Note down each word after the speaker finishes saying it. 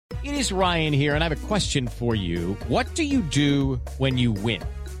It is Ryan here, and I have a question for you. What do you do when you win?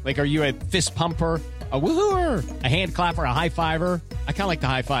 Like, are you a fist pumper, a woohooer, a hand clapper, a high fiver? I kind of like the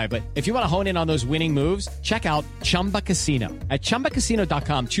high five, but if you want to hone in on those winning moves, check out Chumba Casino. At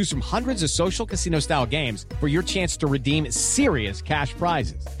ChumbaCasino.com, choose from hundreds of social casino-style games for your chance to redeem serious cash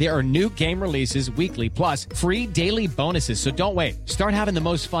prizes. There are new game releases weekly, plus free daily bonuses. So don't wait. Start having the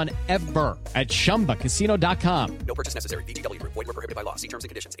most fun ever at ChumbaCasino.com. No purchase necessary. VGW Group. Void where prohibited by law. See terms and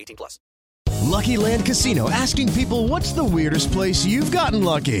conditions. 18+. Lucky Land Casino, asking people, what's the weirdest place you've gotten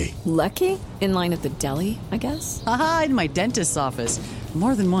lucky? Lucky? In line at the deli, I guess? Aha, in my dentist's office.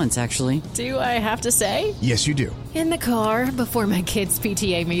 More than once, actually. Do I have to say? Yes, you do. In the car before my kids'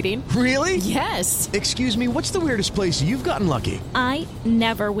 PTA meeting. Really? Yes. Excuse me, what's the weirdest place you've gotten lucky? I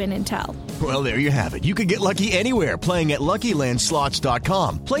never win and tell. Well, there you have it. You can get lucky anywhere, playing at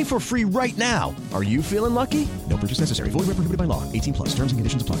LuckyLandSlots.com. Play for free right now. Are you feeling lucky? No purchase necessary. Void where prohibited by law. 18+. Terms and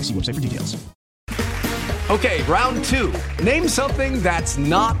conditions apply. See website for details. Okay, round two. Name something that's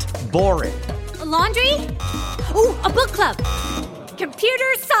not boring. A laundry? Ooh, a book club. Computer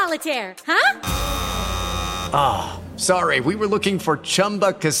solitaire, huh? Ah, sorry, we were looking for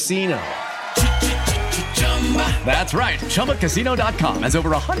Chumba Casino. That's right, ChumbaCasino.com has over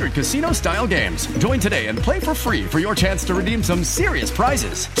 100 casino-style games. Join today and play for free for your chance to redeem some serious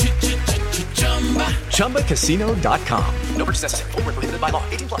prizes. ChumbaCasino.com. No purchase necessary. Void where prohibited by law.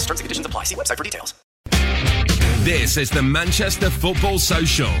 18+. Terms and conditions apply. See website for details. This is the Manchester Football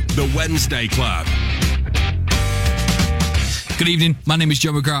Social, the Wednesday Club. Good evening, my name is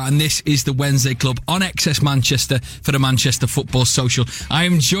Joe McGrath and this is the Wednesday Club on XS Manchester for the Manchester Football Social. I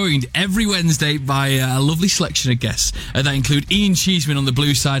am joined every Wednesday by a lovely selection of guests that include Ian Cheeseman on the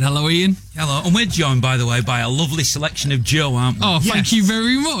blue side. Hello, Ian. Hello, and we're joined, by the way, by a lovely selection of Joe, aren't we? Oh, thank you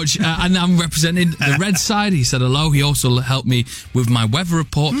very much. And I'm representing the red side. He said hello. He also helped me with my weather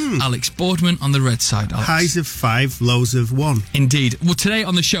report. Alex Boardman on the red side. Alex. Highs of 5, lows of 1. Indeed. Well, today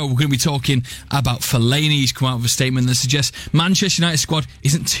on the show, we're going to be talking about Fellaini. He's come out with a statement that suggests Manchester United squad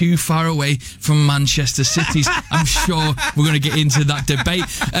isn't too far away from Manchester City's. I'm sure we're going to get into that debate.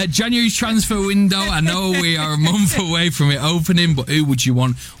 January's transfer window. I know we are a month away from it opening, but who would you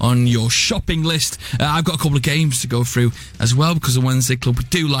want on your shopping list? I've got a couple of games to go through as well because the Wednesday Club we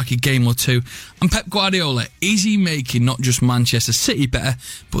do like a game or two. And Pep Guardiola, is he making not just Manchester City better,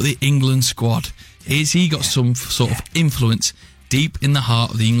 but the England squad? Is he got some sort of influence deep in the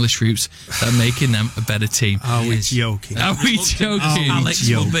heart of the English roots that are making them a better team? Are we joking? Are we joking? Alex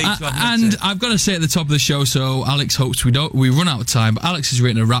will be. And I've got to say at the top of the show, so Alex hopes we run out of time, but Alex has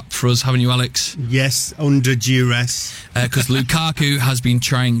written a rap for us, haven't you, Alex? Yes, under duress. Because Lukaku has been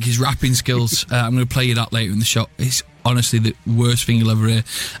trying his rapping skills. I'm going to play you that later in the show. It's honestly the worst thing you'll ever hear.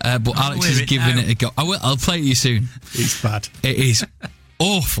 But Alex is giving it a go. I'll play it you soon. It's bad. It is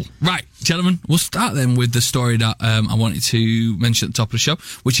awful. Right, gentlemen, we'll start then with the story that I wanted to mention at the top of the show,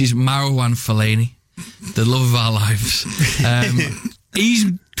 which is Marouane Fellaini, the love of our lives. He's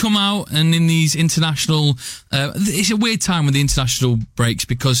come out and in these international it's a weird time with the international breaks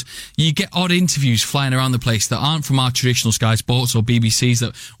because you get odd interviews flying around the place that aren't from our traditional Sky Sports or BBCs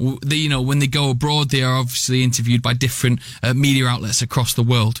that they, when they go abroad they are obviously interviewed by different media outlets across the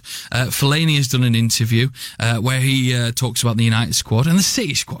world. Fellaini has done an interview where he talks about the United squad and the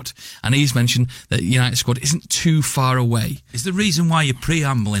City squad, and he's mentioned that the United squad isn't too far away. Is the reason why you're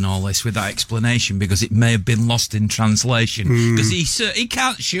preambling all this with that explanation because it may have been lost in translation? Because he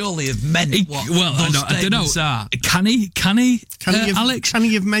can't surely have meant what those statements are. Can he, Alex? Can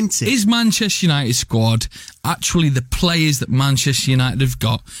he have meant it? Is Manchester United squad actually the players that Manchester United have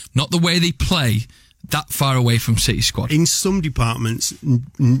got, not the way they play, that far away from City squad? In some departments,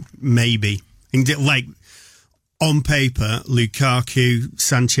 maybe. Like, on paper, Lukaku,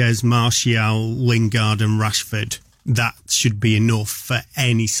 Sanchez, Martial, Lingard and Rashford, that should be enough for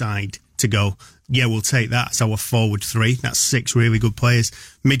any side to go, yeah, we'll take that as our forward three. That's 6 really good players.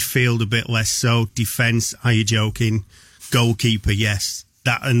 Midfield, a bit less so. Defence, are you joking? Goalkeeper, yes.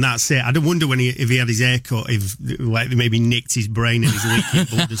 That's it. I don't wonder if he had his hair cut, if like they maybe nicked his brain and he's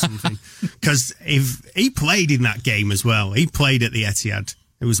leaking blood or something. Because if he played in that game as well, he played at the Etihad.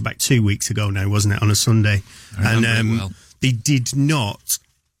 It was about 2 weeks ago now, wasn't it, on a Sunday? They did not.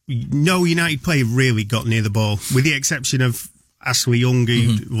 No United player really got near the ball, with the exception of Ashley Young,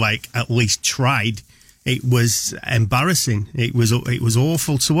 who at least tried. It was embarrassing. It was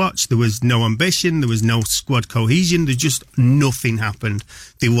awful to watch. There was no ambition. There was no squad cohesion. There just nothing happened.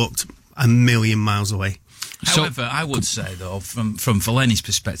 They looked a million miles away. However, I would say, though, from Fellaini's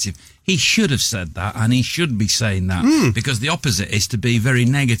perspective, he should have said that, and he should be saying that, because the opposite is to be very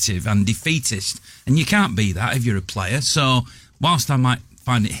negative and defeatist, and you can't be that if you're a player. So whilst I might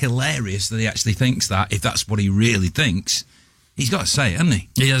find it hilarious that he actually thinks that, if that's what he really thinks. He's got to say it, hasn't he?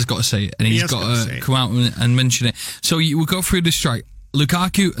 He has got to say it, and he's got to come out and mention it. So we'll go through the strike.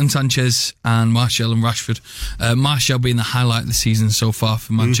 Lukaku and Sanchez and Martial and Rashford. Martial being the highlight of the season so far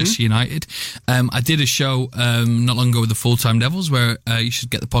for Manchester United. I did a show not long ago with the Full-Time Devils, where you should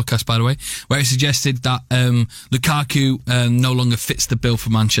get the podcast, by the way, where I suggested that Lukaku no longer fits the bill for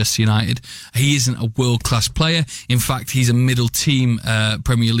Manchester United. He isn't a world-class player. In fact, he's a middle-team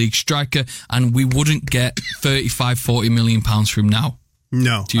Premier League striker, and we wouldn't get £35-40 million from him now.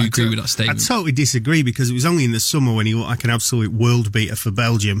 No. Do you agree with that statement? I totally disagree, because it was only in the summer when he looked like an absolute world beater for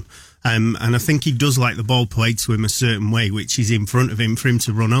Belgium. And I think he does like the ball played to him a certain way, which is in front of him for him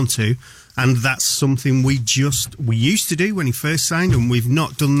to run onto. And that's something we used to do when he first signed, and we've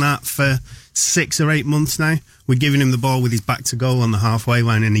not done that for 6 or 8 months now. We're giving him the ball with his back to goal on the halfway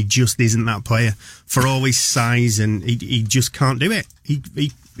line, and he just isn't that player. For all his size, and he just can't do it. He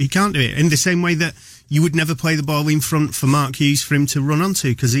can't do it. In the same way that you would never play the ball in front for Mark Hughes for him to run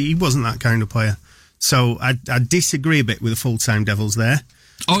onto, because he wasn't that kind of player. So I disagree a bit with the Full-Time Devils there.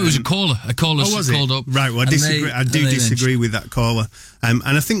 Oh, it was a caller. A caller called up. Right, well, I disagree with that caller. And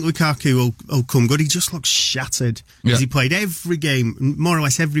I think Lukaku will come good. He just looks shattered. Because he played every game, more or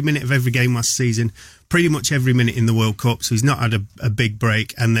less every minute of every game last season, pretty much every minute in the World Cup, so he's not had a big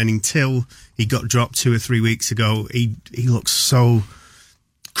break. And then until he got dropped 2 or 3 weeks ago, he looks so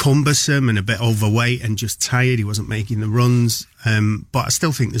cumbersome and a bit overweight and just tired. He wasn't making the runs. But I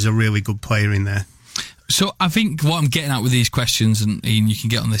still think there's a really good player in there. So I think what I'm getting at with these questions, and Ian, you can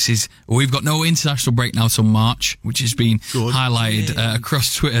get on this, is we've got no international break now till March, which has been highlighted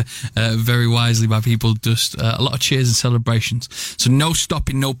across Twitter very wisely by people. Just a lot of cheers and celebrations. So no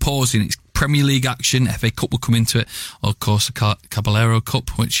stopping, no pausing. It's Premier League action. FA Cup will come into it. Of course, the Caballero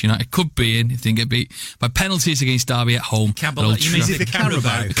Cup, which United could be in if they didn't get beat by penalties against Derby at home. You mean the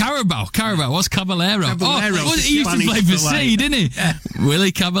Carabao? Carabao. What's Caballero? He used to Spanish play for C, didn't he? Yeah.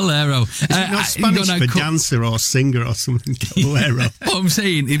 Willie Caballero. Is it not Spanish for dancer or singer or something? Caballero. What I'm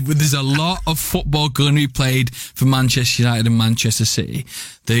saying, there's a lot of football going to be played for Manchester United and Manchester City.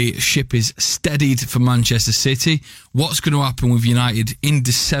 The ship is steadied for Manchester City. What's going to happen with United in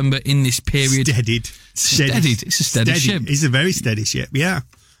December in this period? Steadied. It's a steady ship. It's a very steady ship, yeah.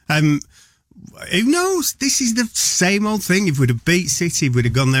 Who knows? This is the same old thing. If we'd have beat City, we'd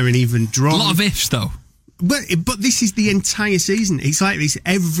have gone there and even drawn. A lot of ifs, though. But this is the entire season. It's like this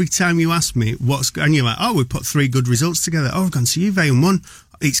every time you ask me and you're like, oh, we put 3 good results together. Oh, we've gone to Juve and won.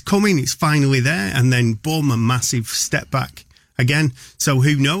 It's coming. It's finally there. And then boom, a massive step back again. So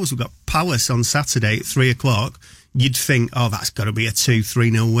who knows? We've got Palace on Saturday at 3:00. You'd think, oh, that's got to be a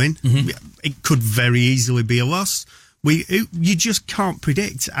 2-3-0 win. Mm-hmm. It could very easily be a loss. You just can't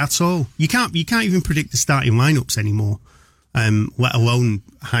predict at all. You can't even predict the starting lineups anymore, let alone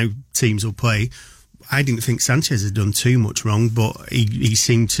how teams will play. I didn't think Sanchez had done too much wrong, but he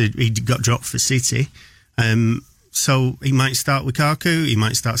got dropped for City. So he might start Lukaku, he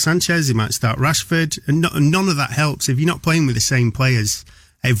might start Sanchez, he might start Rashford, and none of that helps if you're not playing with the same players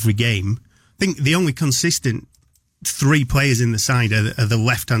every game. I think the only consistent 3 players in the side are the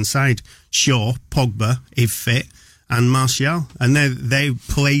left-hand side: Shaw, Pogba, if fit, and Martial. And they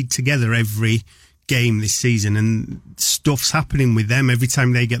played together every game this season, and stuff's happening with them every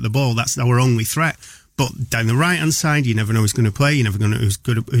time they get the ball. That's our only threat. But down the right-hand side, you never know who's going to play. You never know who's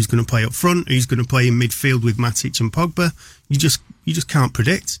going to play up front, who's going to play in midfield with Matic and Pogba. You just can't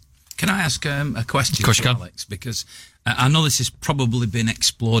predict. Can I ask a question to Alex? Because I know this has probably been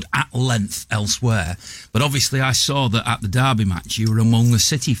explored at length elsewhere, but obviously I saw that at the Derby match you were among the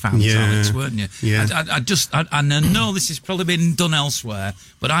City fans, Alex, weren't you? Yeah. I know this has probably been done elsewhere,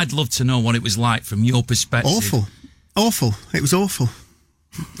 but I'd love to know what it was like from your perspective. Awful. It was awful.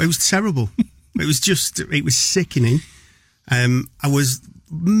 It was terrible. It was sickening. I was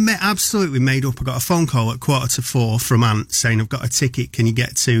absolutely made up. I got a phone call at 4:45 from Ant saying, I've got a ticket, can you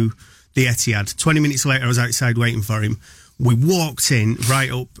get to the Etihad? 20 minutes later, I was outside waiting for him. We walked in right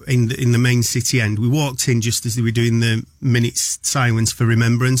up in the main city end. We walked in just as they were doing the minute's silence for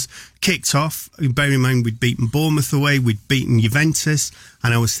remembrance. Kicked off. Bear in mind, we'd beaten Bournemouth away, we'd beaten Juventus,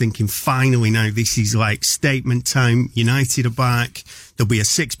 and I was thinking, finally now, this is like statement time. United are back. There'll be a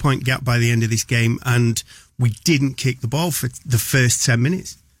 6-point gap by the end of this game, and we didn't kick the ball for the first 10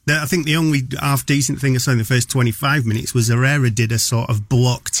 minutes. I think the only half-decent thing I saw in the first 25 minutes was Herrera did a sort of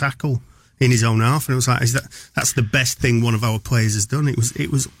block tackle in his own half, and it was like, that's the best thing one of our players has done. It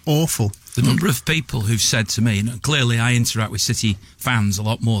was awful. The number of people who've said to me, clearly I interact with City fans a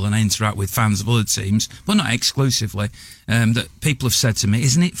lot more than I interact with fans of other teams, but not exclusively, that people have said to me,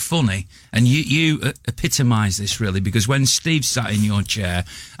 isn't it funny? And you epitomise this really, because when Steve sat in your chair,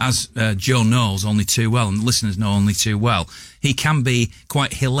 as Joe knows only too well, and the listeners know only too well, he can be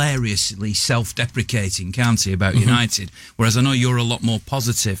quite hilariously self-deprecating, can't he, about United? Whereas I know you're a lot more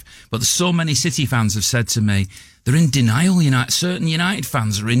positive. But so many City fans have said to me, they're in denial. Certain United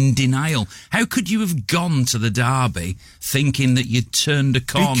fans are in denial. How could you have gone to the derby thinking that you'd turned a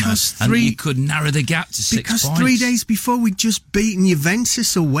corner and you could narrow the gap to 6 points? Because 3 days before we'd just beaten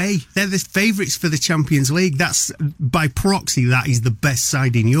Juventus away. They're the favourites for the Champions League. That's, by proxy, that is the best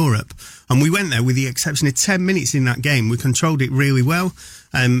side in Europe. And we went there with the exception of 10 minutes in that game. We controlled it really well.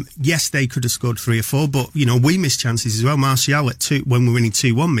 Yes, they could have scored 3 or 4, but, we missed chances as well. Martial at 2, when we were winning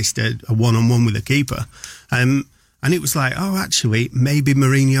 2-1, missed a one-on-one with the keeper. And it was like, actually, maybe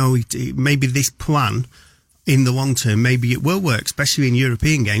Mourinho, maybe this plan in the long term, maybe it will work, especially in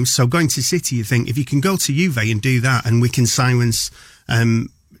European games. So going to City, you think, if you can go to Juve and do that and we can silence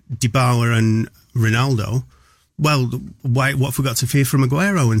Dybala and Ronaldo, well, what have we got to fear from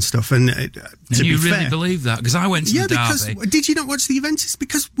Aguero and stuff? And to you be really fair, believe that? Because I went to the derby. Because, did you not watch the Juventus?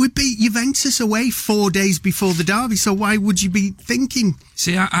 Because we beat Juventus away 4 days before the derby, so why would you be thinking?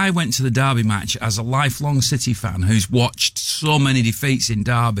 See, I went to the derby match as a lifelong City fan who's watched so many defeats in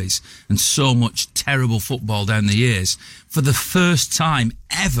derbies and so much terrible football down the years. For the first time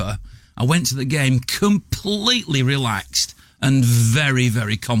ever, I went to the game completely relaxed and very,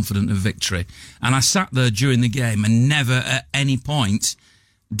 very confident of victory. And I sat there during the game and never at any point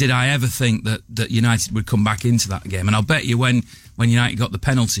did I ever think that United would come back into that game. And I'll bet you when United got the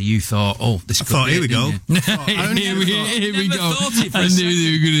penalty, you thought, this could be here we go. Here we go. I knew they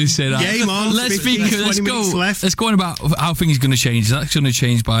were going to say that. Game on. Let's go on about how things are going to change. That's going to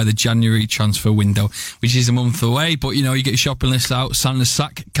change by the January transfer window, which is a month away. But, you get your shopping list out. Santa's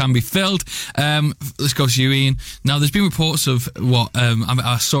sack can be filled. Let's go to you, Ian. Now, there's been reports of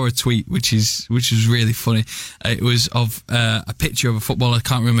I saw a tweet, which was really funny. It was of a picture of a footballer. I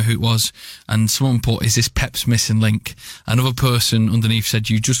can't remember who it was. And someone put, is this Pep's missing link? Another person underneath said,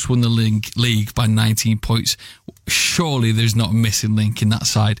 you just won the league by 19 points. Surely there's not a missing link in that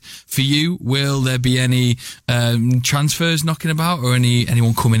side. For you, will there be any transfers knocking about or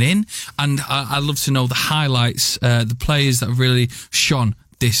anyone coming in? And I'd love to know the highlights, the players that have really shone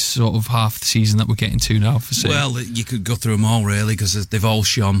this sort of half the season that we're getting to now for City. Well, you could go through them all really because they've all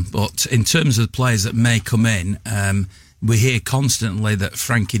shone. But in terms of the players that may come in, we hear constantly that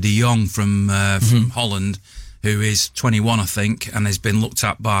Frankie de Jong from Holland, who is 21, I think, and has been looked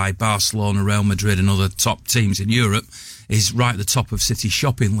at by Barcelona, Real Madrid and other top teams in Europe, is right at the top of City's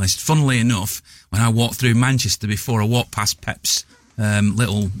shopping list. Funnily enough, when I walked through Manchester before, I walked past Pep's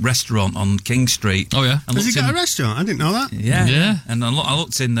little restaurant on King Street. Oh, yeah? Has he got a restaurant? I didn't know that. Yeah. And I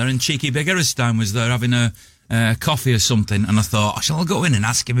looked in there, and Cheeky Big Erestein was there having a coffee or something, and I thought, shall I go in and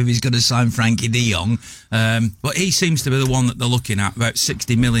ask him if he's going to sign Frankie de Jong? But he seems to be the one that they're looking at, about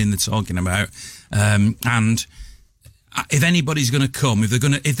 60 million they're talking about. And if anybody's going to come,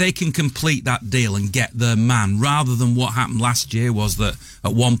 if they can complete that deal and get their man, rather than what happened last year was that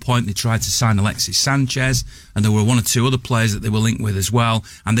at one point they tried to sign Alexis Sanchez, and there were one or two other players that they were linked with as well,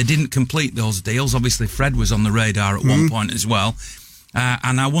 and they didn't complete those deals. Obviously, Fred was on the radar at one point as well.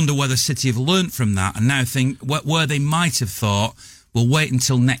 And I wonder whether City have learnt from that and now think where they might have thought, we'll wait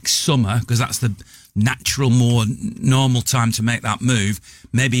until next summer because that's the natural, more normal time to make that move.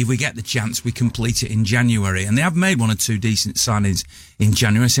 Maybe if we get the chance, we complete it in January. And they have made one or two decent signings in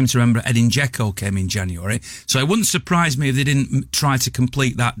January. I seem to remember Edin Dzeko came in January. So it wouldn't surprise me if they didn't try to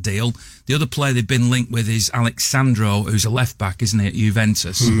complete that deal. The other player they've been linked with is Alexandro, who's a left-back, isn't he, at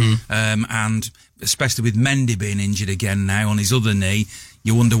Juventus? And especially with Mendy being injured again now on his other knee,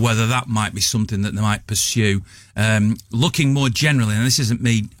 you wonder whether that might be something that they might pursue. Looking more generally, and this isn't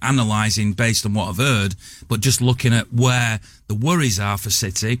me analysing based on what I've heard, but just looking at where the worries are for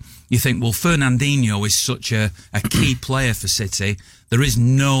City, you think, well, Fernandinho is such a key player for City. There is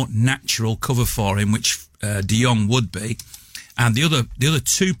no natural cover for him, which De Jong would be. And the other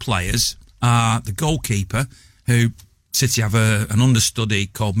two players are the goalkeeper, who City have an understudy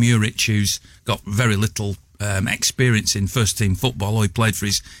called Muric, who's got very little experience in first-team football, or he played for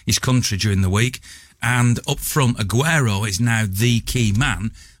his country during the week. and up front, Aguero is now the key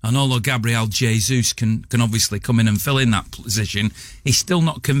man. And although Gabriel Jesus can obviously come in and fill in that position, he's still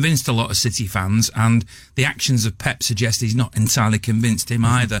not convinced a lot of City fans, and the actions of Pep suggest he's not entirely convinced him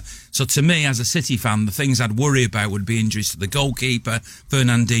either. So to me, as a City fan, the things I'd worry about would be injuries to the goalkeeper,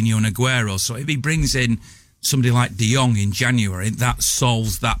 Fernandinho and Aguero. So if he brings in somebody like De Jong in January, that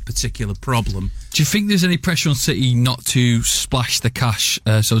solves that particular problem. Do you think there's any pressure on City not to splash the cash,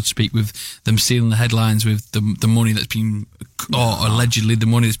 so to speak, with them stealing the headlines with the money that's been, or allegedly the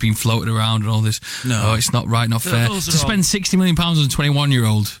money that's been floated around and all this? No. Oh, it's not right, not fair. To spend £60 million on a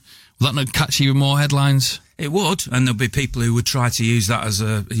 21-year-old, will that not catch even more headlines? It would, and there'll be people who would try to use that as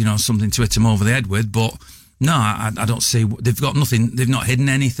a, something to hit them over the head with, but no, I don't see, they've got nothing, they've not hidden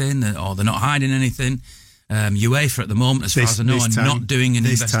anything, or they're not hiding anything. UEFA at the moment, as far as I know, are not doing an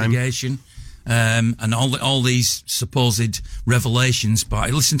investigation. And all these supposed revelations. But I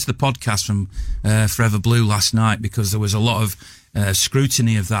listened to the podcast from Forever Blue last night, because there was a lot of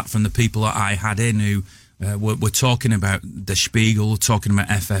scrutiny of that from the people that I had in who were talking about Der Spiegel, talking about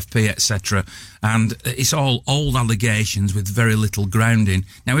FFP, etc. And it's all old allegations with very little grounding.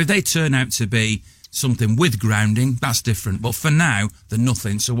 Now, if they turn out to be something with grounding, that's different. But for now, they're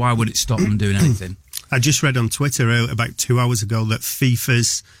nothing, so why would it stop them doing anything? I just read on Twitter about 2 hours ago that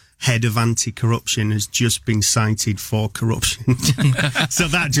FIFA's head of anti-corruption has just been cited for corruption. So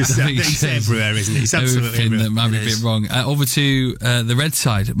that just it's everywhere, isn't it? It's absolutely everywhere. That might be a bit wrong. Over to the red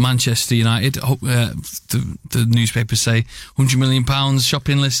side, Manchester United. The newspapers say £100 million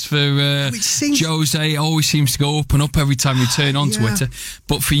shopping list for Jose. Always seems to go up and up every time you turn on Twitter.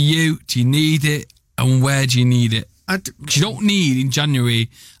 But for you, do you need it, and where do you need it? You don't need in January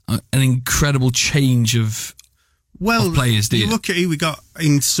an incredible change of players, do you? Look at who we got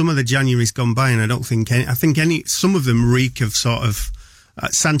in some of the January's gone by, and I don't think some of them reek of sort of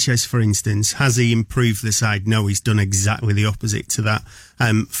Sanchez, for instance. Has he improved the side? No, he's done exactly the opposite to that.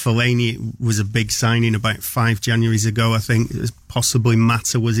 Fellaini was a big signing about 5 Januaries ago, I think. Possibly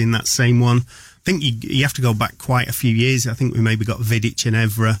Mata was in that same one. I think you have to go back quite a few years. I think we maybe got Vidic and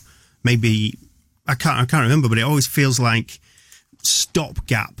Evra. Maybe I can't remember, but it always feels like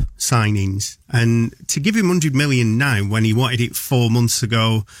stopgap signings. And to give him 100 million now when he wanted it 4 months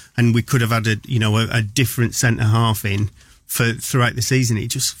ago, and we could have had a different centre half in for throughout the season, it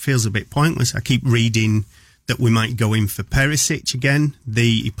just feels a bit pointless. I keep reading that we might go in for Perisic again.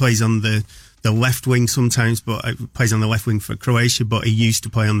 He plays on the left wing sometimes, but plays on the left wing for Croatia, but he used to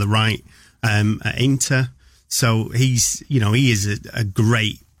play on the right at Inter. So he is a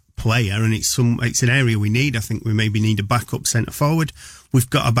great player, and it's an area we need. I think we maybe need a backup centre forward. We've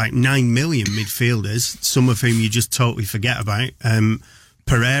got about 9 million midfielders, some of whom you just totally forget about.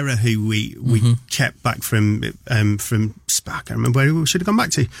 Pereira, who we kept back from Spa, I can't remember where we should have gone back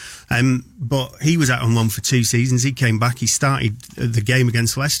to. But he was out on loan for 2 seasons. He came back. He started the game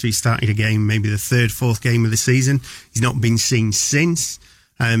against Leicester. He started a game, maybe the 3rd, 4th game of the season. He's not been seen since.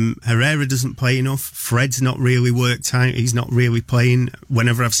 Herrera doesn't play enough. Fred's not really worked out. He's not really playing.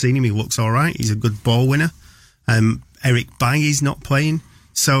 Whenever I've seen him, he looks all right. He's a good ball winner. Eric Bailly's not playing.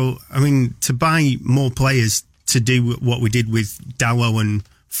 So, I mean, to buy more players to do what we did with Dalot and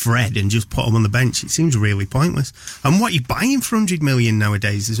Fred and just put them on the bench, it seems really pointless. And what are you buying for 100 million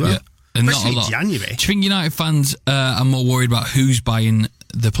nowadays as well? Yeah, and especially not a lot. January. Do you think United fans are more worried about who's buying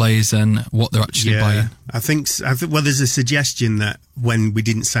the players than what they're actually buying? I think well, there's a suggestion that when we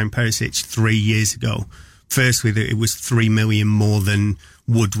didn't sign Perisic 3 years ago, firstly that it was 3 million more than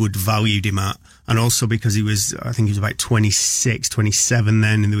Woodward valued him at, and also because he was about 26, 27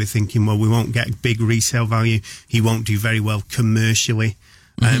 then, and they were thinking, well, we won't get big resale value, he won't do very well commercially.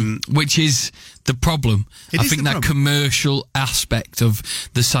 Which is the problem. I think that commercial aspect of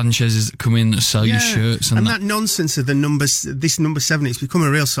the Sanchez's that come in and sell you shirts and that nonsense of this number 7, it's become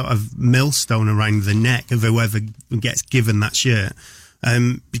a real sort of millstone around the neck of whoever gets given that shirt.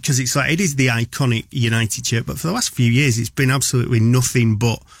 Because it's like, it is the iconic United shirt, but for the last few years it's been absolutely nothing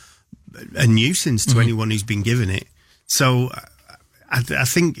but a nuisance to anyone who's been given it. So I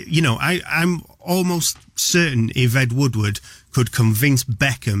think, I'm almost certain if Ed Woodward could convince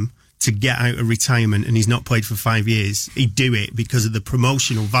Beckham to get out of retirement and he's not played for 5 years, he'd do it because of the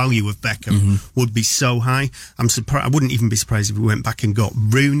promotional value of Beckham would be so high. I'm surprised. I wouldn't even be surprised if we went back and got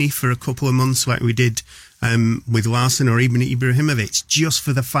Rooney for a couple of months like we did with Larson or even Ibrahimovic, just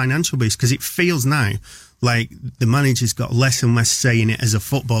for the financial boost, because it feels now like the manager's got less and less say in it as a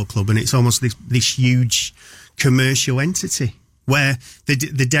football club, and it's almost this huge commercial entity. where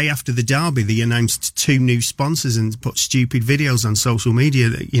the day after the derby, they announced 2 new sponsors and put stupid videos on social media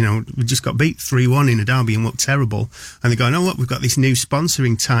that, you know, we just got beat 3-1 in a derby and looked terrible. And they're going, oh, look, we've got this new sponsor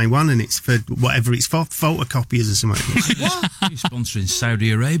in Taiwan and it's for whatever it's for, photocopiers or something. What? New sponsor in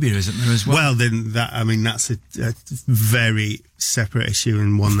Saudi Arabia, isn't there, as well? Well, then that's a very separate issue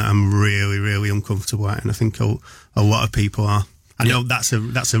and one that I'm really, really uncomfortable at. And I think a lot of people are. I know that's a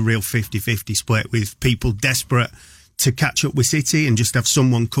real 50-50 split with people desperate to catch up with City and just have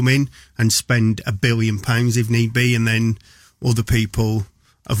someone come in and spend £1 billion if need be, and then other people,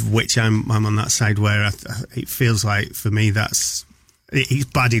 of which I'm on that side, where it feels like for me it's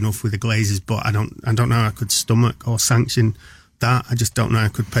bad enough with the Glazers, but I don't know how I could stomach or sanction that. I just don't know how I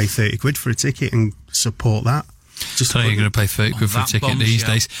could pay £30 for a ticket and support that. Just you're going to pay £30 for a ticket these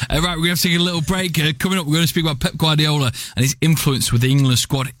days. Right, we're going to have to take a little break. Coming up, we're going to speak about Pep Guardiola and his influence with the England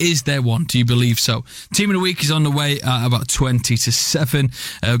squad. Is there one? Do you believe so? Team of the Week is on the way at about 6:20.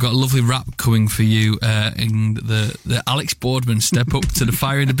 We've got a lovely rap coming for you in the Alex Boardman step up to the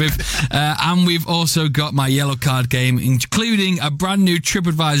fire in the booth. And we've also got my yellow card game, including a brand new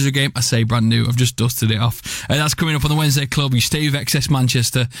TripAdvisor game. I say brand new, I've just dusted it off. That's coming up on the Wednesday Club. You stay with XS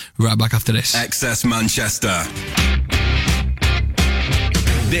Manchester. Right back after this. XS Manchester.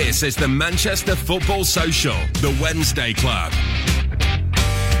 This is the Manchester Football Social, the Wednesday Club.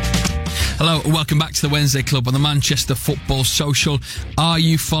 Hello, welcome back to the Wednesday Club on the Manchester Football Social. Are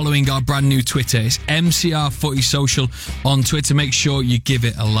you following our brand new Twitter? It's MCR Footy Social on Twitter. Make sure you give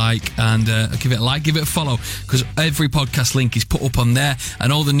it a like and give it a follow, because every podcast link is put up on there,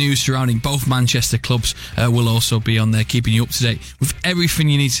 and all the news surrounding both Manchester clubs will also be on there, keeping you up to date with everything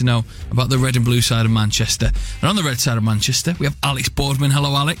you need to know about the red and blue side of Manchester. And on the red side of Manchester, we have Alex Boardman.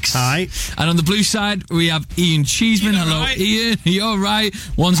 Hello, Alex. Hi. And on the blue side, we have Ian Cheeseman. Hello, right? Ian. You're right.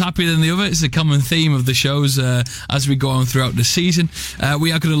 One's happier than the other. It's a common theme of the shows as we go on throughout the season.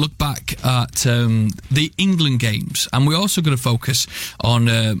 We are going to look back at the England games, and we're also going to focus on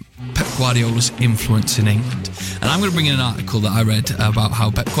Pep Guardiola's influence in England. And I'm going to bring in an article that I read about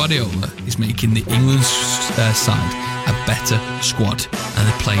how Pep Guardiola is making the England side a better squad and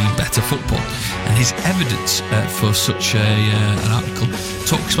they're playing better football. And his evidence for such an article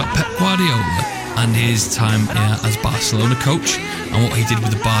talks about Pep Guardiola and his time as Barcelona coach and what he did with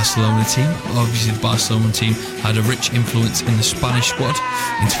the Barcelona team. Obviously, the Barcelona team had a rich influence in the Spanish squad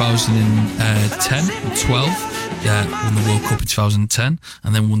in 2010-12. Won the World Cup in 2010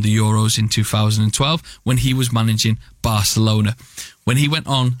 and then won the Euros in 2012 when he was managing Barcelona. When he went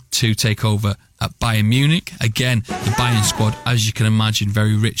on to take over at Bayern Munich, again, the Bayern squad, as you can imagine,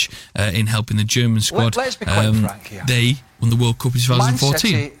 very rich in helping the German squad. Let's be quite frank here. They won the World Cup in 2014. Man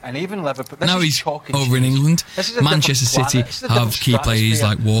City and even Liverpool. Now he's over in England. Manchester City have key players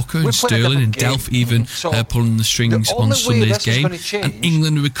like Walker and Sterling and Delph even pulling the strings on Sunday's game. And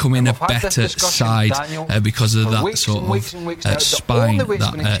England are becoming a better side because of that sort of spine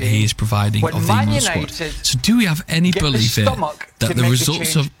that he is providing of the England squad. So do we have any belief here that the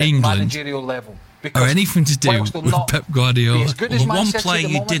results of England or anything to do with Pep Guardiola? Well, the one player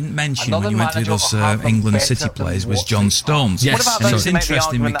you didn't mention when you went through those England City players was John Stones. Yes. And it's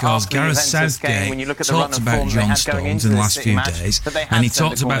interesting because Gareth Southgate talked about John Stones in the last few days, and he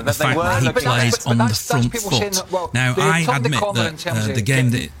talked about the fact that he plays on the front foot. Now, I admit that the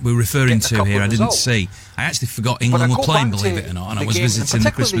game that we're referring to here I didn't see. I actually forgot England were playing, believe it or not, and I was visiting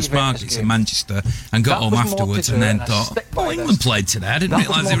the Christmas markets in Manchester and got home afterwards and then thought, England played today. I didn't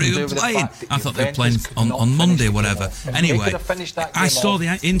realise they were even playing. I thought they were playing on Monday or whatever. Anyway, I saw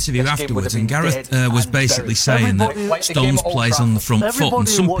the interview afterwards and Gareth was basically saying that Stones plays on the front foot, and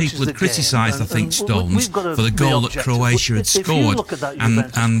some people had criticised, I think, Stones for the goal that Croatia had scored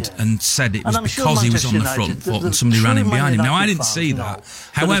and said it was because he was on the front foot and somebody ran in behind him. Now, I didn't see that.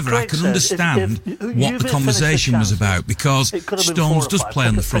 However, I can understand what the conversation was about, because Stones does play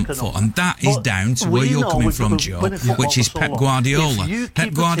on the front foot, and that is down to where you're coming from, Joe, which is Pep Guardiola.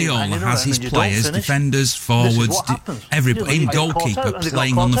 Pep Guardiola has his players, defenders, forwards, everybody, even goalkeeper,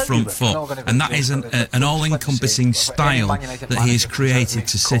 playing on the front foot, and that is an all-encompassing style that he has created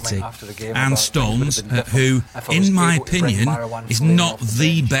to City. And Stones, who, in my opinion, is not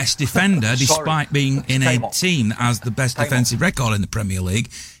the best defender, despite being in a team that has the best defensive record in the Premier League,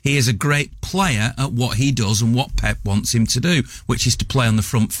 he is a great player at what he does and what Pep wants him to do, which is to play on the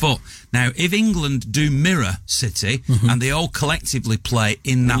front foot. Now, if England do mirror City and they all collectively play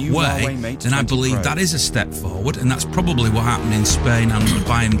in that way, then I believe that is a step forward, and that's probably what happened in Spain and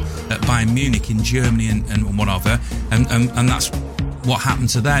at Bayern Munich in Germany and whatever, and that's what happened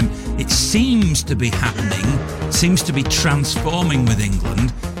to them. It seems to be happening, seems to be transforming with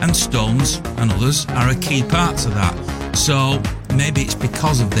England, and Stones and others are a key part of that. So maybe it's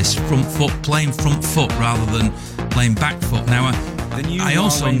because of this playing front foot rather than playing back foot. Now, I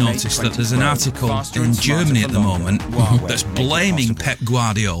also noticed that there's an article in Germany at the moment that's blaming Pep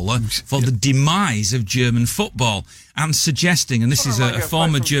Guardiola for the demise of German football and suggesting, and this is a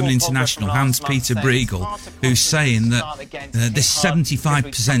former German international, Hans-Peter Briegel, who's saying that this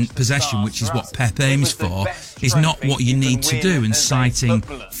 75% possession, which is what Pep aims for, is not what you need to do, and citing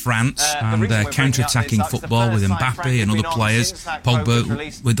France and counter-attacking football with Mbappe and other players,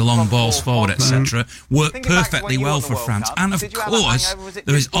 Pogba with the long balls forward, etc., work perfectly well for France. And of course,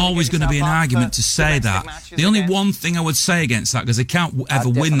 there is always going to be an argument to say that. The only one thing I would say against that, because they can't ever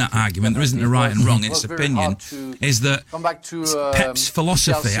win that argument, there isn't a right and wrong, it's opinion, is that Pep's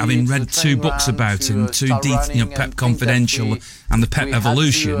philosophy, having read 2 books about him, Pep Confidential and the Pep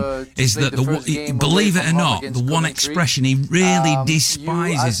Evolution, is that, believe it or not, the one expression he really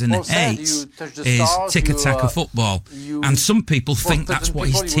despises and hates is tiki-taka football. And some people think that's what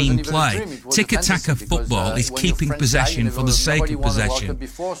his team play. Tiki-taka football is keeping possession for the sake of possession.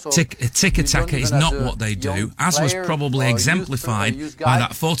 Tiki-taka is not what they do, as was probably exemplified by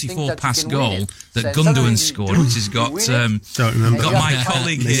that 44-pass goal that Gundogan scored, which has got my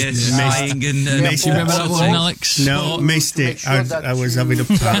colleague here sighing and remember that one, Alex? No, missed it. I was having a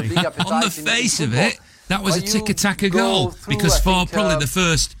party. On the face of it, that was a tiki-taka goal, because for probably the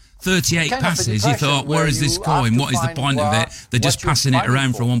first 38 passes, you thought, where is this going? What is the point of it? They're just passing it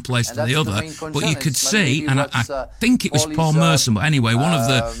around from one place to the other. But you could see, and I think it was Paul Merson, but anyway, one of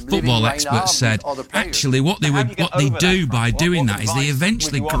the football experts said, actually, what they do by doing that is they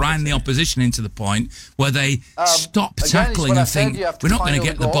eventually grind the opposition into the point where they stop tackling and think, we're not going to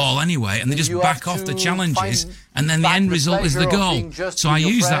get the ball anyway, and they just back off the challenges, and then the end result is the goal. So I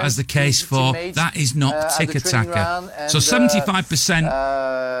use that as the case for that is not tiki-taka. So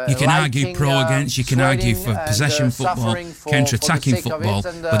 75%, you can argue pro against, you can argue for possession football, counter-attacking football,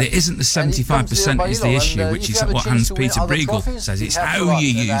 but it isn't the 75% is the issue, which is what Hans-Peter Briegel says. It's how you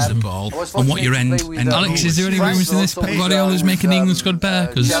use the ball and what your end Alex, is there any rumours in this Pep Guardiola's making the England squad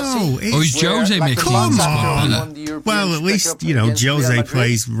better? No, or is Jose making the England squad better? Well, at least, Jose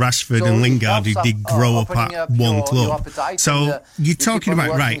plays Rashford and Lingard, who did grow up at one club. So you're talking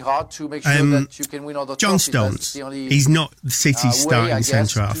about, right, John Stones, he's not City's starting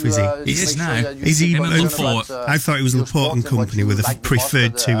centre-half, is he? He is now. Is he? Laporte. I thought it was Laporte and company with a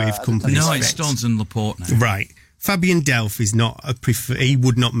preferred 2 if company. No, it's Stones and Laporte now. Right. Fabian Delph is not a he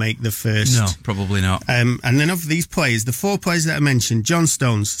would not make the first. No, probably not. And then of these players, the 4 players that I mentioned, John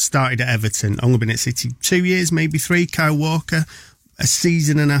Stones started at Everton, only been at City 2 years, maybe 3. Kyle Walker, a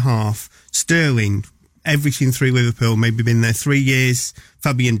season and a half. Sterling, everything through Liverpool, maybe been there 3 years.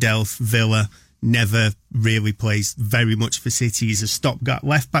 Fabian Delph, Villa, never really plays very much for City. He's a stopgap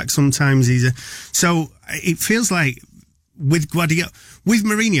left back sometimes. So it feels like with Guardiola, with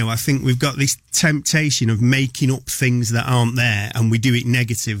Mourinho, I think we've got this temptation of making up things that aren't there, and we do it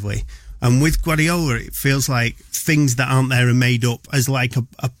negatively. And with Guardiola, it feels like things that aren't there are made up as like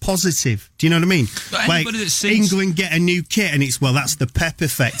a positive. Do you know what I mean? Like England get a new kit and it's, well, that's the Pep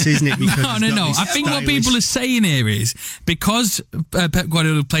effect, isn't it? Because no. I think what people are saying here is because Pep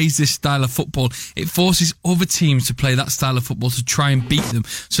Guardiola plays this style of football, it forces other teams to play that style of football to try and beat them.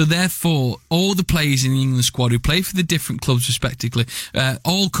 So therefore, all the players in the England squad who play for the different clubs respectively,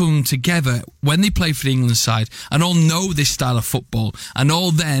 all come together when they play for the England side and all know this style of football and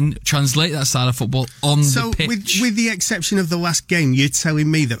all then translate that style of football on the pitch. With the exception of the last game, you're telling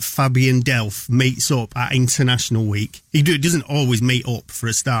me that Fabian Delph meets up at International Week. He doesn't always meet up for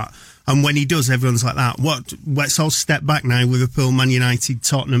a start. And when he does, everyone's like that. Let's all step back now. Liverpool, Man United,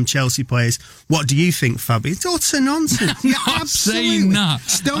 Tottenham, Chelsea players. What do you think, Fabian? It's utter nonsense. I'm not saying that.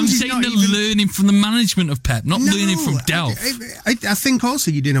 I'm saying they're learning from the management of Pep, not learning from Delph. I think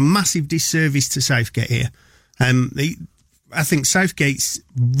also you're doing a massive disservice to Southgate here. I think Southgate's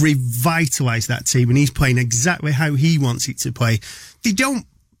revitalised that team and he's playing exactly how he wants it to play. They don't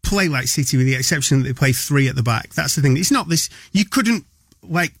play like City with the exception that they play 3 at the back. That's the thing. It's not this, you couldn't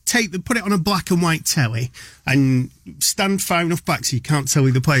put it on a black and white telly and stand far enough back so you can't tell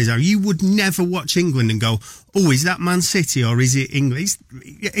who the players are. You would never watch England and go, oh, is that Man City or is it England?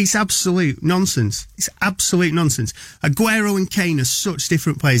 It's absolute nonsense. It's absolute nonsense. Aguero and Kane are such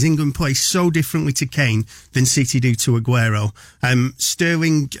different players. England play so differently to Kane than City do to Aguero.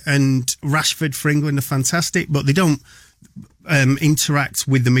 Sterling and Rashford for England are fantastic, but they don't interact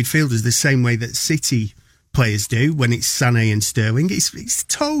with the midfielders the same way that City players do when it's Sané and Sterling. It's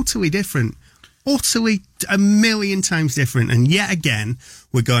totally different. Utterly a million times different. And yet again,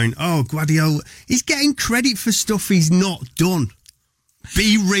 we're going, oh, Guardiola, he's getting credit for stuff he's not done.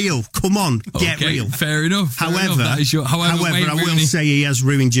 Be real. Come on, get Okay, real. Fair enough. However, that is your, however Wayne I will Rooney- say he has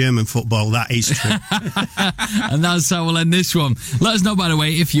ruined German football. That is true. And that's how we'll end this one. Let us know, by the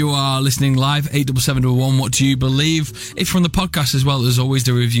way, if you are listening live, 87711, what do you believe? If from the podcast as well, there's always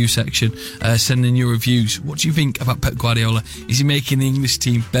the review section. Send in your reviews. What do you think about Pep Guardiola? Is he making the English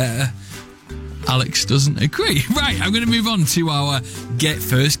team better? Alex doesn't agree. Right, I'm going to move on to our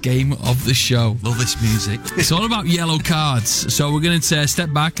first game of the show. Love this music. It's all about yellow cards. So we're going to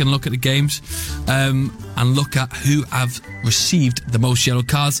step back and look at the games and look at who have received the most yellow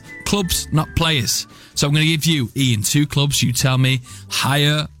cards. Clubs, not players. So I'm going to give you, Ian, 2 clubs. You tell me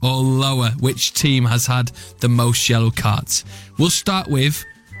higher or lower which team has had the most yellow cards. We'll start with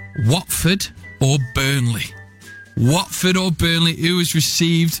Watford or Burnley. Watford or Burnley, who has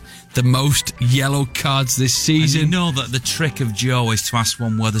received the most yellow cards this season? And you know that the trick of Joe is to ask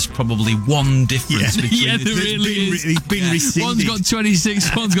one where there's probably one difference between yeah, the there two. really is. He's been rescinded. One's got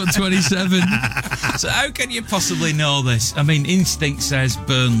 26, one's got 27. So how can you possibly know this? I mean, instinct says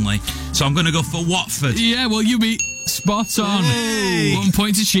Burnley, so I'm going to go for Watford. Yeah, well, you be spot on. Hey. 1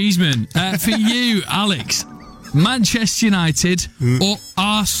 point to Cheeseman. For you, Alex, Manchester United or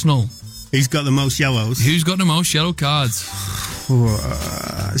Arsenal? Who's got the most yellows? Who's got the most yellow cards?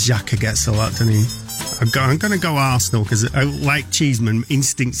 Xhaka gets a lot, doesn't he? I'm going to go Arsenal because, like Cheeseman,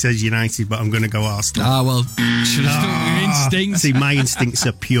 instinct says United, but I'm going to go Arsenal. Ah, well, should have stuck with your instincts. See, my instincts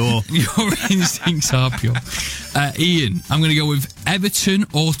are pure. Your instincts are pure. Ian, I'm going to go with Everton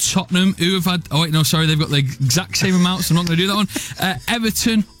or Tottenham, who have had... Oh, wait, no, sorry, they've got the exact same amount, so I'm not going to do that one.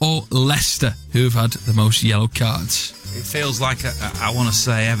 Everton or Leicester, who have had the most yellow cards. It feels like I want to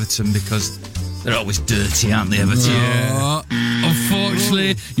say Everton because they're always dirty, aren't they, Everton? Yeah.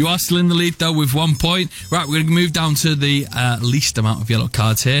 Unfortunately, you are still in the lead, though, with 1 point. Right, we're going to move down to the least amount of yellow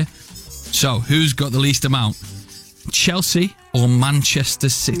cards here. So, who's got the least amount? Chelsea or Manchester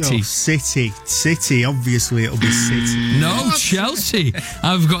City? No, City. Obviously, it'll be City. No, Chelsea.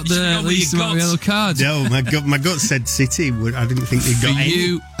 I've got the least amount of yellow cards. No, my gut said City. I didn't think they'd got any. For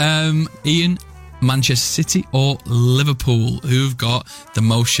you, Ian, Manchester City or Liverpool, who've got the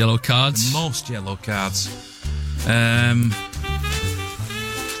most yellow cards? The most yellow cards.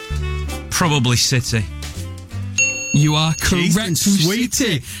 Probably City. You are correct from sweet.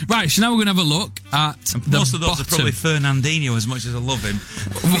 City. Right, so now we're going to have a look at the Most of those bottom. are probably Fernandinho, as much as I love him.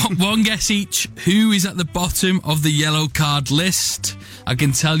 One guess each. Who is at the bottom of the yellow card list? I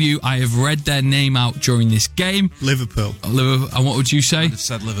can tell you I have read their name out during this game. Liverpool. And what would you say? I'd have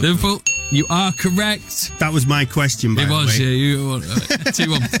said Liverpool. You are correct. That was my question, by It the was, way. yeah.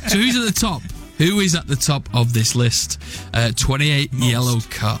 2-1. So who's at the top? Who is at the top of this list? 28 yellow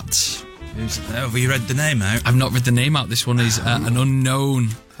cards. Have you read the name out? I've not read the name out. This one is an unknown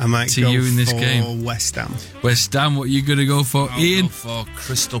I might to go you in this for game. West Ham. West Ham, what are you going to go for, Ian? Go for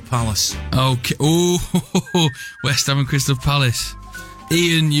Crystal Palace. Okay. Oh, West Ham and Crystal Palace.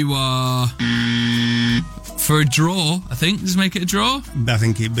 Ian, you are for a draw, I think. Let's make it a draw. I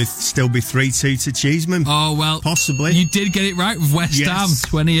think it'd still be 3-2 to Cheeseman. Oh, well. Possibly. You did get it right with West Ham.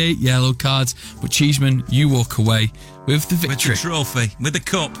 28 yellow cards. But Cheeseman, you walk away with the victory. With the trophy. With the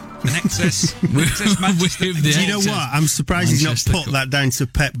cup. An excess. Manchester. With the Do you know what? I'm surprised Manchester he's not put that down to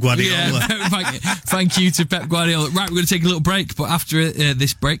Pep Guardiola. Yeah, thank you to Pep Guardiola. Right, we're going to take a little break, but after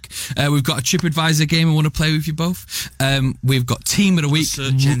this break, we've got a TripAdvisor game I want to play with you both. We've got Team of the Week.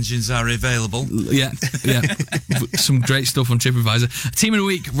 Search engines are available. Yeah. Some great stuff on TripAdvisor. Team of the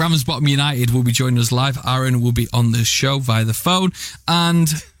Week, Ramsbottom United will be joining us live. Aaron will be on the show via the phone.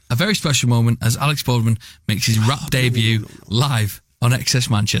 And a very special moment as Alex Baldwin makes his rap debut live on XS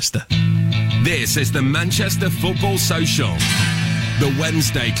Manchester. This is the Manchester Football Social, the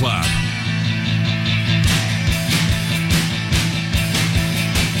Wednesday Club.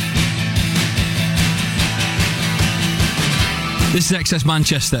 This is XS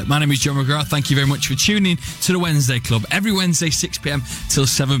Manchester. My name is John McGrath. Thank you very much for tuning to the Wednesday Club. Every Wednesday, 6 p.m. till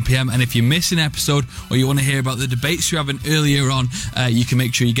 7 p.m. And if you miss an episode or you want to hear about the debates we were having earlier on, you can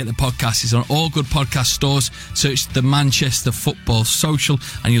make sure you get the podcast. It's on all good podcast stores. Search the Manchester Football Social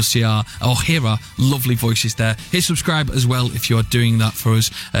and you'll see hear our lovely voices there. Hit subscribe as well if you are doing that for us.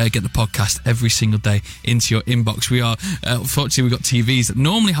 Get the podcast every single day into your inbox. We are, fortunately, we've got TVs that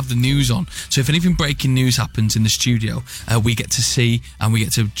normally have the news on. So if anything breaking news happens in the studio, we get to to see and we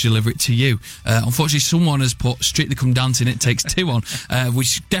get to deliver it to you. Unfortunately, someone has put Strictly Come Dancing, It Takes Two on,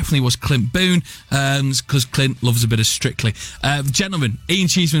 which definitely was Clint Boone, because Clint loves a bit of Strictly. Gentlemen, Ian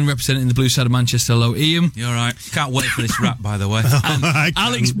Cheeseman representing the blue side of Manchester. Hello, Ian. You're all right. Can't wait for this rap, by the way. And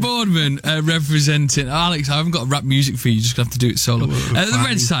Alex Boardman representing... Alex, I haven't got rap music for you. You're just going to have to do it solo. The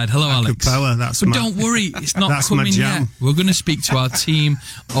red side. Hello, Alex. Acapella, but don't worry, it's not coming yet. We're going to speak to our team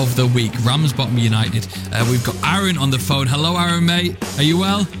of the week, Ramsbottom United. We've got Aaron on the phone. Hello, Aaron, mate. Are you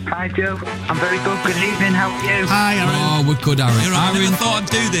well? Hi, Joe. I'm very good. Good evening. How are you? Hi, Aaron. Oh, we're good, Aaron. Aaron, I never thought I'd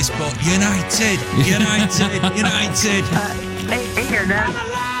do this, but United. Ian, I'm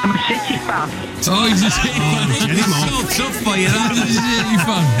a City fan. Oh, he's a City fan. It's so tough for you, that. He's a City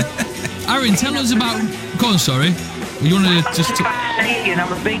fan. Aaron, tell us about... Go on, sorry. You want to just...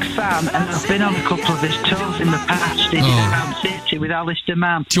 I'm a big fan, and I've been on a couple of his tours in the past in around City with Alistair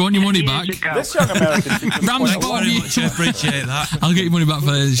Mann. Do you want your money back? This young American I appreciate that. I'll get your money back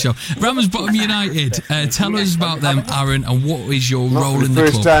for the show. Ramsbottom United, tell us about them, Aaron, and what is your role in the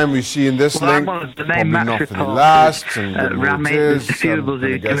club? First time we've seen this link, the main match reporters at Rami, there's a few of us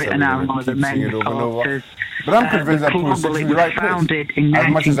who do it, and I'm one of the main reporters. But I'm convinced that Pools is the right place.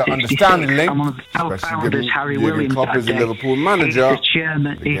 As much as I understand the link, especially given Jurgen Klopp is the Liverpool manager, again,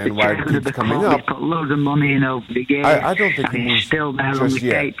 why it keeps coming up, he's put loads of money in over the years. I don't think he's still there on the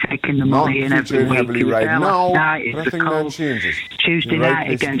gate taking the money in every week. Heavily right now, night, but I think that changes. Tuesday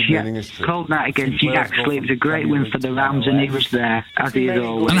night against cold night against Yaxley. It was a great win for the Rams, and he was there, as he is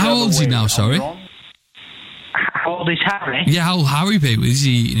always. And how old is he now, sorry? How old is Harry? Yeah, how old Harry be? Is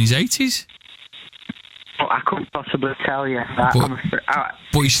he in his 80s? I couldn't possibly tell you that.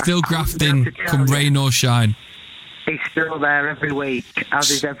 But he's still grafting, come rain or shine. He's still there every week, as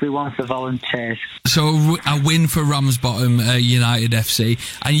is everyone for volunteers. So a win for Ramsbottom United FC,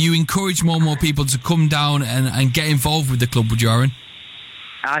 and you encourage more and more people to come down and get involved with the club, would you, Aaron?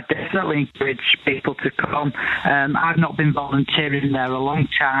 I definitely encourage people to come. I've not been volunteering there a long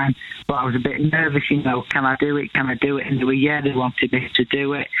time, but I was a bit nervous, can I do it? Can I do it? And they were, they wanted me to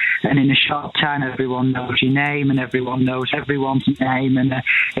do it. And in a short time, everyone knows your name and everyone knows everyone's name. And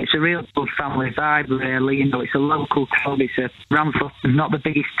it's a real good family vibe, really. It's a local club. It's a Ramsbottom, not the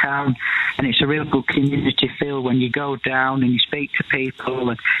biggest town. And it's a real good community feel when you go down and you speak to people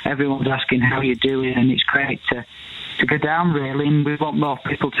and everyone's asking how you're doing. And it's great to go down, really, and we want more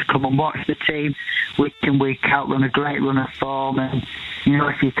people to come and watch the team week in, week out, run a great run of form. And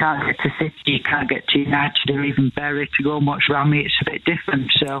if you can't get to City, you can't get to United or even Bury, to go and watch Rami, it's a bit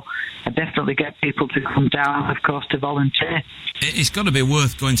different. So I definitely get people to come down, of course, to volunteer. It's got to be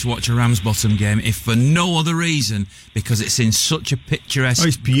worth going to watch a Ramsbottom game, if for no other reason, because it's in such a picturesque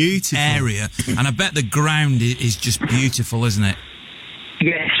it's beautiful area, and I bet the ground is just beautiful, isn't it?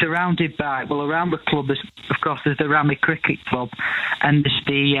 Yeah, surrounded by, around the club, there's the Rami Cricket Club, and there's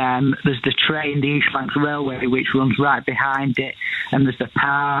the train, the East Lancs Railway, which runs right behind it, and there's the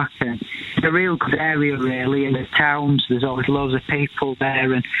park, and it's a real good area, really, and the towns, there's always loads of people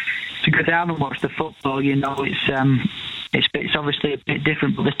there, and to go down and watch the football, it's obviously a bit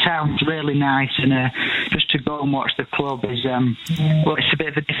different, but the town's really nice, and just to go and watch the club is, it's a bit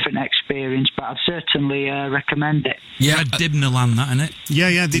of a different experience, but I'd certainly recommend it. Yeah, Dibnaland, that, innit?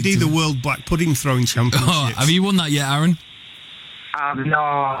 Yeah, they do the World Black Pudding Throwing Championships. Oh, have you won that yet, Aaron? No,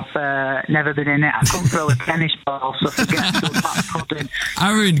 I've never been in it. I couldn't throw a tennis ball, so forget the black pudding.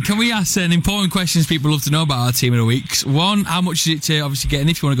 Aaron, can we ask important questions people love to know about our team of the weeks? One, how much is it to obviously get in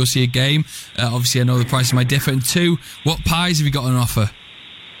if you want to go see a game? Obviously, I know the prices might differ. And two, what pies have you got on offer?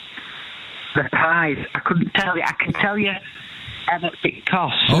 The pies, I couldn't tell you. I can tell you how much it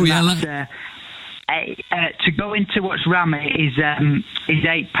costs. Oh, yeah. To go into watch Rami is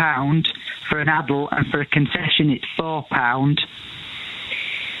 £8 for an adult, and for a concession it's £4.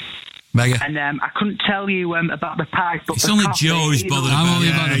 Mega. And I couldn't tell you about the pies, but it's only Joe who's bothered about it. I'm only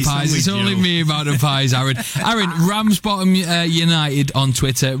about the pies. It's only me about the pies, Aaron. Aaron, Ramsbottom United on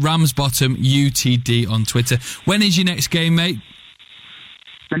Twitter, Ramsbottom UTD on Twitter. When is your next game, mate?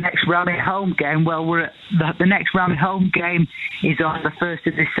 The next Rami home game, the next Rami home game is on the 1st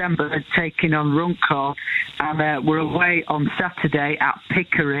of December, taking on Runcorn, and we're away on Saturday at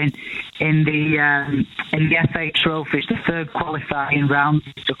Pickering in the FA Trophy. It's the third qualifying round.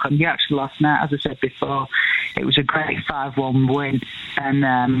 We took on Yaxley last night, as I said before. It was a great 5-1 win, and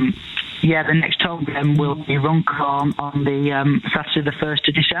the next home game will be Runcorn on the Saturday the 1st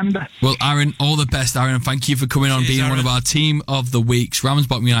of December. Well, Aaron, all the best, Aaron, and thank you for coming on, being Aaron. One of our team of the weeks,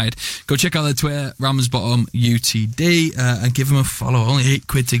 Ramsbottom United. Go check out their Twitter, Ramsbottom UTD, and give them a follow. Only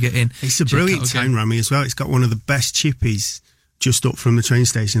 £8 to get in. It's a brilliant town, Rami, as well. It's got one of the best chippies just up from the train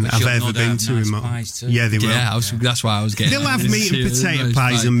station that I've ever been to. Yeah, they will. Yeah, that's why I was getting. They'll have meat and potato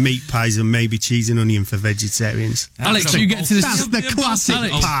pies and meat pies and maybe cheese and onion for vegetarians. Alex, you get to this. That's the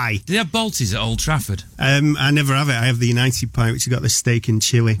classic pie. Do they have Baltis at Old Trafford? I never have it. I have the United pie, which has got the steak and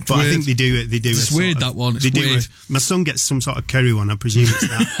chili. But I think they do it. It's weird, that one. It's weird. My son gets some sort of curry one. I presume it's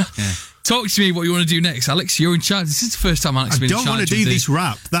that. Yeah. Talk to me what you want to do next, Alex. You're in charge. This is the first time Alex has been in charge. I don't want to do this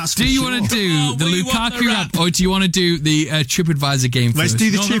rap. That's for Do you sure. want to do the Lukaku rap, or do you want to do the TripAdvisor game Let's first?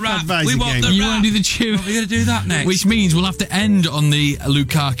 do the TripAdvisor game. You want to do the Trip? We're going to do that next. Which means we'll have to end on the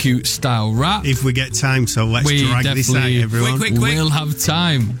Lukaku style rap. If we get time, so let's drag this out, everyone. Quick. We'll have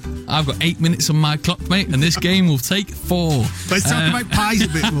time. I've got 8 minutes on my clock, mate, and this game will take 4. Let's talk about pies a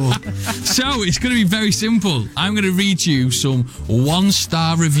bit more. So it's going to be very simple. I'm going to read you some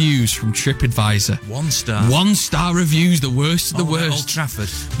 1-star reviews from TripAdvisor. 1-star? 1-star reviews, the worst of the worst. Old Trafford.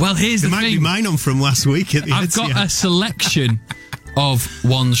 Well, here's the thing. It might be mine on from last week at the I've got a selection of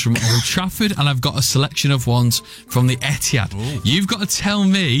ones from Old Trafford, and I've got a selection of ones from the Etihad. Ooh. You've got to tell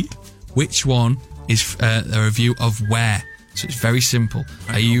me which one is a review of where. So it's very simple.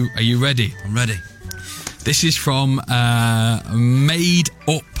 Are you ready? I'm ready. This is from Made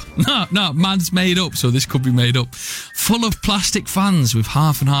Up. No, man's made up, so this could be made up. Full of plastic fans with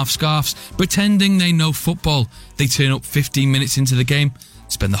half and half scarves, pretending they know football. They turn up 15 minutes into the game,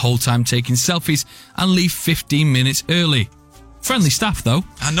 spend the whole time taking selfies, and leave 15 minutes early. Friendly staff, though.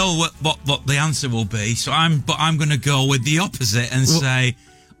 I know what the answer will be, so I'm going to go with the opposite and say,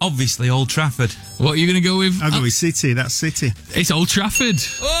 obviously, Old Trafford. What are you going to go with? I'll go with City. That's City. It's Old Trafford.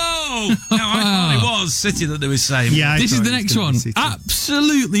 Oh! No, I thought it was City that they were saying. Yeah, this is the next one.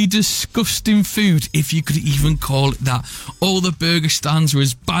 Absolutely disgusting food, if you could even call it that. All the burger stands are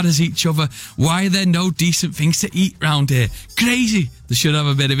as bad as each other. Why are there no decent things to eat round here? Crazy. They should have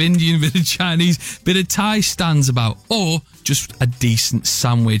a bit of Indian, bit of Chinese, bit of Thai stands about. Or just a decent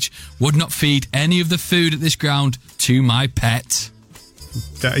sandwich. Would not feed any of the food at this ground to my pet.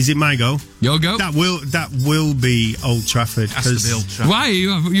 Is it my go? Your go? That will be Old Trafford. Has to be Old Trafford. Why?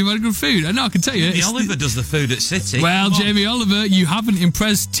 You've had good food. I know, I can tell you. Jamie Oliver does the food at City. Well, Jamie Oliver, you haven't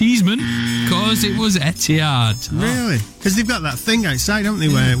impressed Teasman because it was Etihad. Really? Because they've got that thing outside, haven't they?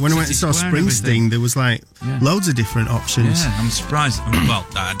 Where when I went and saw Springsteen, there was loads of different options. Yeah, I'm surprised.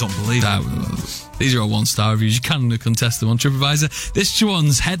 I don't believe it. These are all 1-star reviews. You can contest them on TripAdvisor. This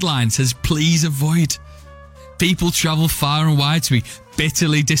one's headline says, "Please avoid." People travel far and wide to be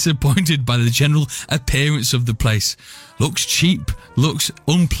bitterly disappointed by the general appearance of the place. Looks cheap, looks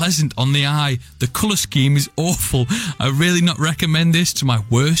unpleasant on the eye. The colour scheme is awful. I really not recommend this to my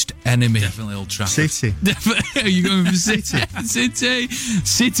worst enemy. Definitely Old Trafford. City. Are you going for City?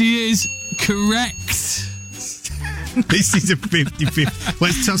 City is correct. This is a 50-50.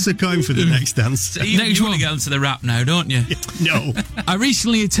 Let's toss a coin for the next dance. So you want to get onto the rap now, don't you? No. I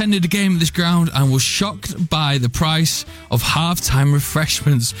recently attended a game at this ground and was shocked by the price of half-time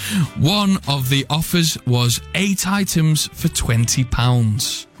refreshments. One of the offers was 8 items for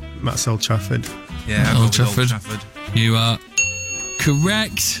 £20. That's Old Trafford. Yeah, Old Trafford. You are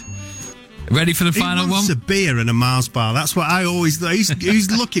correct. Ready for the final one? A beer and a Mars bar. That's what I always. He's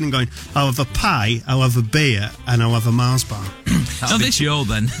looking and going, I'll have a pie, I'll have a beer, and I'll have a Mars bar. That'll be Joe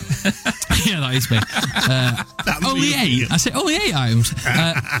then. Yeah, that is me. Only 8. I say only 8 items.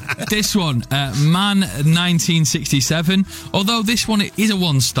 This one, Man 1967. Although this one is a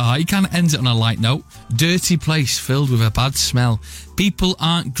 1-star, he kind of ends it on a light note. Dirty place filled with a bad smell. People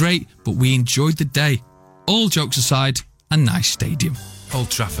aren't great, but we enjoyed the day. All jokes aside, a nice stadium. Old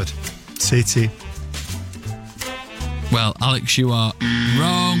Trafford. City. Well, Alex, you are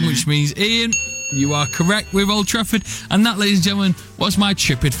wrong, which means Ian, you are correct with Old Trafford. And that, ladies and gentlemen, was my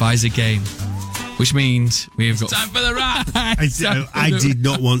TripAdvisor game. Which means we have got... Time for the rap! I did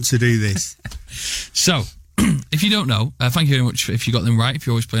not want to do this. So, if you don't know, thank you very much if you got them right. If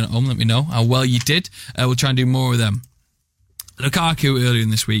you're always playing at home, let me know how well you did. We'll try and do more of them. Lukaku earlier in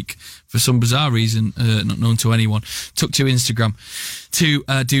this week, for some bizarre reason, not known to anyone, took to Instagram to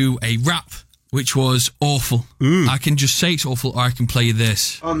do a rap, which was awful. I can just say it's awful, or I can play you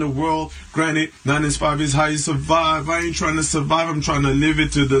this. On the world, granted, 9 is 5 is how you survive. I ain't trying to survive, I'm trying to live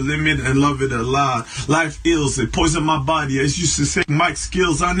it to the limit and love it alive. Life ills, it poison my body. As used to say, Mike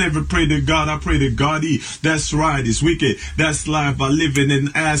skills, I never pray to God, I pray to God. That's right, it's wicked, that's life. I live in and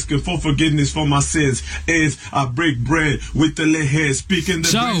asking for forgiveness for my sins. As I break bread with the lit head, speaking the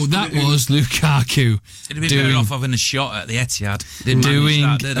So that was Lukaku. It'd be better off having a shot at the Etihad. Doing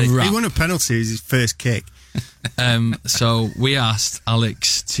a rap. He won a penalty as his first kick. So we asked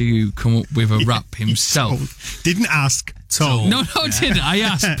Alex to come up with a rap himself. Didn't ask, Toll. No, didn't. I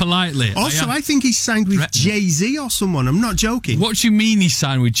asked politely. Also, I think he's signed with Jay-Z or someone. I'm not joking. What do you mean he's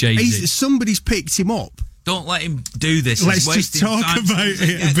signed with Jay-Z? Somebody's picked him up. Don't let him do this. Let's just talk about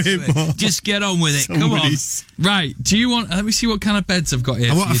it a bit more. Just get on with it. Come on. Right. Do you want... Let me see what kind of beds I've got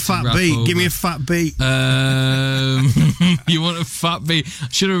here. I want a fat beat. Over. Give me a fat beat. You want a fat beat? I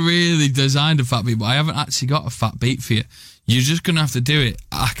should have really designed a fat beat, but I haven't actually got a fat beat for you. You're just going to have to do it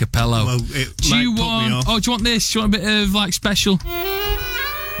a cappella. Well, do you want this? Do you want a bit of, like, special?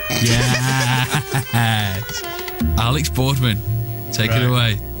 Yes. Alex Boardman. Take it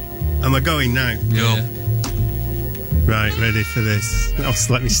away. Am I going now? Yeah. Right, ready for this.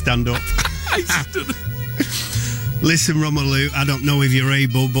 Let me stand up. Listen, Romelu, I don't know if you're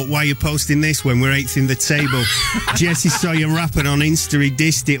able, but why are you posting this when we're 8th in the table? Jesse saw you rapping on Insta, he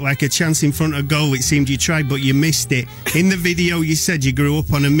dissed it like a chance in front of goal. It seemed you tried, but you missed it. In the video, you said you grew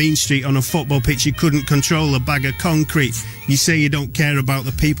up on a mean street on a football pitch. You couldn't control a bag of concrete. You say you don't care about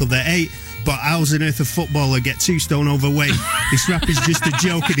the people that ate. But how's on earth a footballer get 2 stone overweight? This rap is just a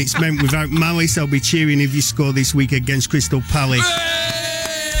joke and it's meant without malice. I'll be cheering if you score this week against Crystal Palace.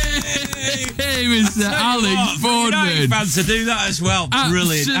 Hey, Mr. Alex Boardman. United fans to do that as well.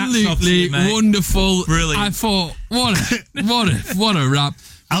 Brilliant. Absolutely wonderful. Brilliant. I thought, what a rap.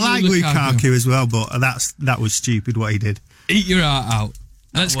 I like Lukaku as well, but that was stupid what he did. Eat your heart out.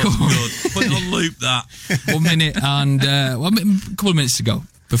 Let's go. Good. Put it on loop, that. 1 minute and a couple of minutes to go.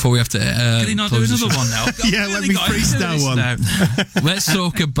 Before we have to can he not do another one now? Yeah, let me freestyle one. Let's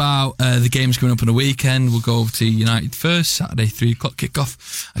talk about the games coming up on the weekend. We'll go over to United first. Saturday, 3 o'clock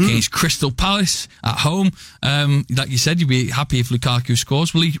kickoff against Crystal Palace at home. Like you said, you'd be happy if Lukaku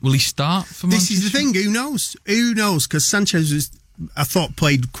scores. Will he start for Manchester? This is the thing. Who knows? Because Sanchez I thought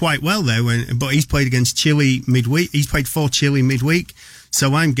played quite well there, but he's played against Chile midweek. He's played for Chile midweek,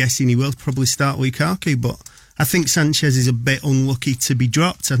 so I'm guessing he will probably start Lukaku, but I think Sanchez is a bit unlucky to be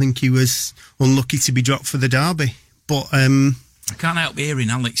dropped. I think he was unlucky to be dropped for the derby. But I can't help hearing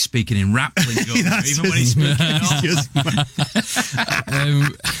Alex speaking in rap lingo, even when he's speaking.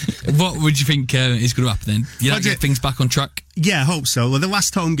 What would you think is going to happen then? You like to get things back on track? Yeah, I hope so. Well, the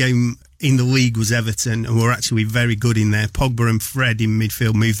last home game in the league was Everton, and we're actually very good in there. Pogba and Fred in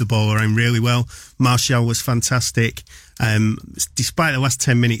midfield moved the ball around really well. Martial was fantastic. Despite the last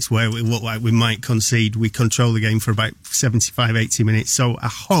 10 minutes where it looked like we might concede, we controlled the game for about 75, 80 minutes. So I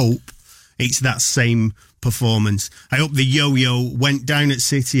hope it's that same performance. I hope the yo-yo went down at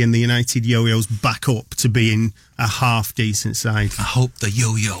City and the United yo-yo's back up to being a half-decent side. I hope the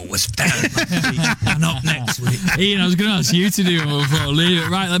yo-yo was down and up next week. Ian, I was going to ask you to do it before I leave it.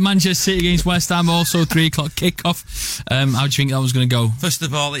 Right, Manchester City against West Ham, also 3 o'clock kickoff. How do you think that was going to go? First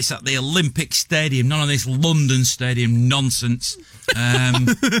of all, it's at the Olympic Stadium, none of this London Stadium nonsense.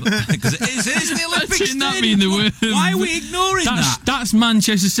 Because it is the Olympic Stadium. That mean the word? Why are we ignoring that? That's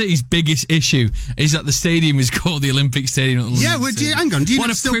Manchester City's biggest issue, is that the stadium is called the Olympic Stadium. Yeah, well, hang on. Do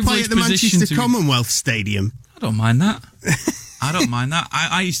you still play at the Manchester Commonwealth Stadium? I don't mind that.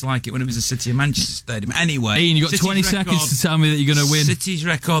 I used to like it when it was the City of Manchester Stadium. Anyway, Ian, you've got 20 seconds to tell me that you're going to win. City's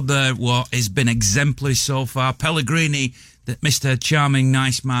record there has been exemplary so far. Pellegrini, that Mr. Charming,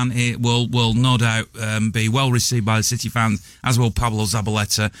 nice man, will no doubt be well received by the City fans, as will Pablo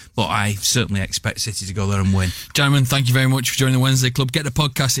Zabaleta, but I certainly expect City to go there and win. Gentlemen, thank you very much for joining the Wednesday Club. Get the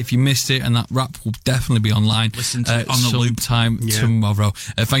podcast if you missed it, and that rap will definitely be online. Listen to it on the loop time tomorrow.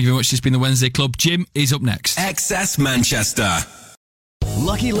 Thank you very much. This has been the Wednesday Club. Jim is up next. XS Manchester.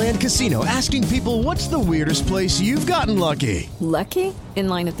 Lucky Land Casino, asking people, what's the weirdest place you've gotten lucky? Lucky? In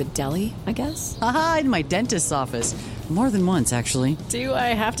line at the deli, I guess? Aha, in my dentist's office. More than once, actually. Do I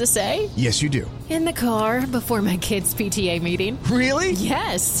have to say? Yes, you do. In the car before my kids' PTA meeting. Really?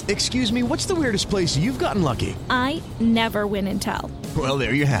 Yes. Excuse me, what's the weirdest place you've gotten lucky? I never win and tell. Well,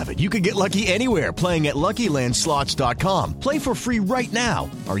 there you have it. You can get lucky anywhere, playing at LuckyLandSlots.com. Play for free right now.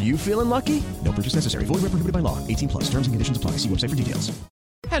 Are you feeling lucky? No purchase necessary. Void where prohibited by law. 18+. Terms and conditions apply. See website for details.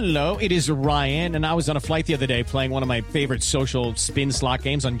 Hello, it is Ryan, and I was on a flight the other day playing one of my favorite social spin slot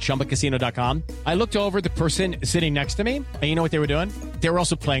games on ChumbaCasino.com. I looked over at the person sitting next to me, and you know what they were doing? They were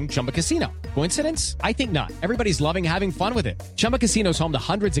also playing Chumba Casino. Coincidence? I think not. Everybody's loving having fun with it. Chumba Casino is home to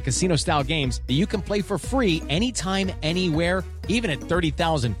hundreds of casino-style games that you can play for free anytime, anywhere, even at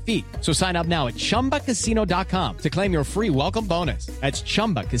 30,000 feet. So sign up now at ChumbaCasino.com to claim your free welcome bonus. That's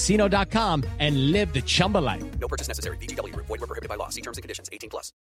ChumbaCasino.com and live the Chumba life. No purchase necessary. VGW. Void where prohibited by law. See terms and conditions. 18+.